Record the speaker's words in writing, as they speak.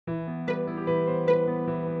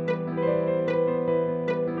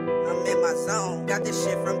zone, got this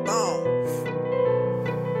shit from Bone.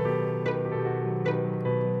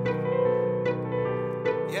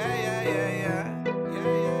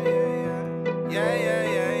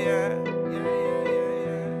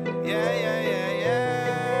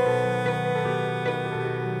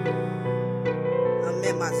 I'm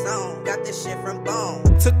in my zone, got this shit from Bone.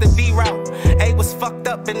 Took the B route, A was fucked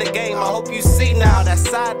up in the game. I hope you see now that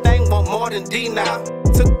side thing want more than D now.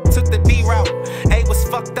 Took the B route, A was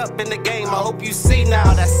fucked up in the game. I hope you see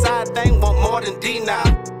now that side thing want more than D now.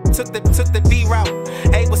 Took the B route,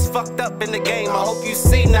 A was fucked up in the game. I hope you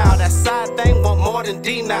see now that side thing want more than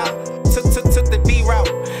D now. Took the B route,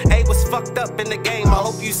 A was fucked up in the game. I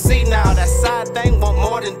hope you see now that side thing want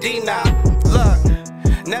more than D now. Look,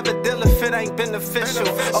 never deal if it ain't beneficial.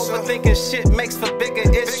 Overthinking shit makes for bigger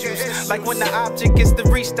issues. Like when the object is to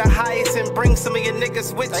reach the highest and bring some of your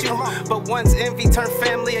niggas with you. But one's envy turn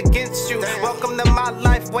family against you. Welcome to my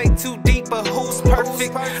life, way too deep, but who's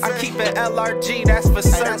perfect? I keep it LRG, that's for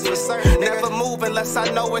certain. Never move unless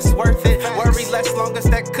I know it's worth it. Worry less long as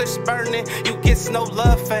that kush burning. You get no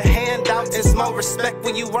love for handouts, it's more respect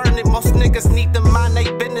when you earn it. Most niggas need to mind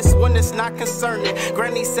they business when it's not concerning.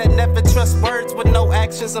 Granny said never trust words with no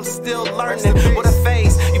actions, I'm still learning. With a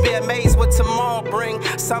phase, you be amazed what tomorrow bring.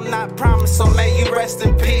 Some not promised, so may you rest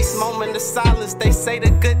in peace. Moment of silence, they say the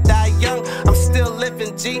good die young. I'm still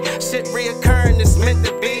living, G. Shit reoccurring, it's meant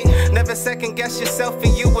to be. Never second guess yourself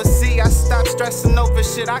and you will see. I stop stressing over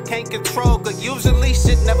shit I can't control, cause usually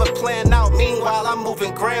shit never plan out. Meanwhile, I'm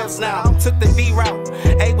moving grams now. Took the B route,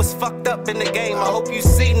 A was fucked up in the game. I hope you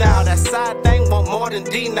see now that side thing want more than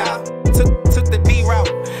D now. Took the B route,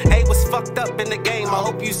 A was fucked up in the game. I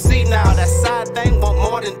hope you see now that side thing want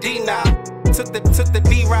more than D now. Took the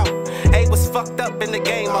B route, A was fucked up in the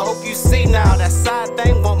game. I hope you see now that side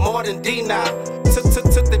thing want more than D now. Took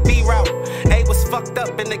the B route, A was fucked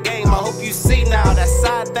up in the game. I hope you see now that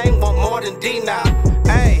side thing want more than D now.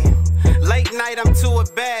 Hey, late night I'm to a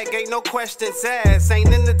bag, ain't no questions asked. Ain't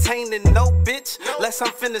entertaining no bitch, less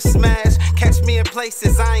I'm finna smash. Catch me in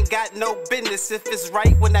places I ain't got no business. If it's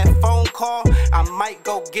right when that phone call, I might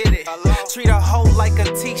go get it. Treat a hoe like a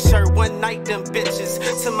t-shirt, one night them bitches.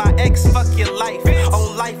 To my ex, fuck your life,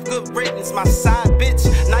 on life good riddance. My side bitch,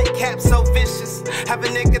 nightcap so vicious. Have a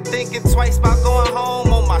nigga thinking twice about going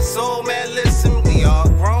home. On my soul, man, listen, we all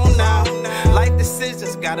grown now. Life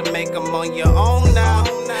decisions, gotta make them on your own now.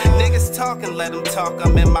 Niggas talking, let them talk,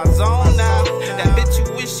 I'm in my zone now. That bitch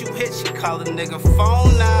you wish you hit, she call a nigga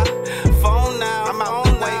phone now. Phone now, I'm out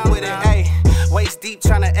the way with it, ayy. Waist deep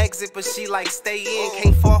tryna exit, but she like stay in.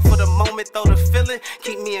 Can't fall for the moment, though the feeling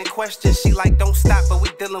keep me in question. She like don't stop, but we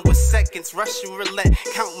dealing with seconds. Russian roulette,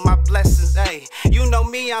 counting my blessings, ayy. You know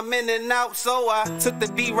me, I'm in and out, so I took the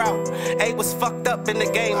B route. A was fucked up in the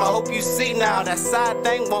game, I hope you see now that side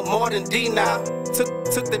thing want more than D now.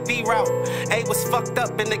 Took the B route, A was fucked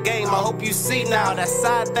up in the game, I hope you see now that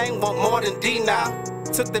side thing want more than D now.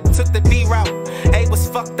 Took the B route, A was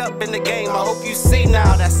fucked up in the game, I hope you see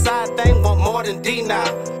now that side thing want more than D now.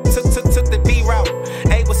 Took the B route,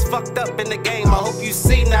 A was fucked up in the game, I hope you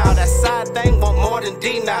see now that side thing want more than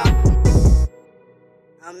D now.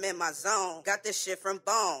 I'm in my zone, got this shit from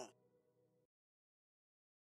Bone.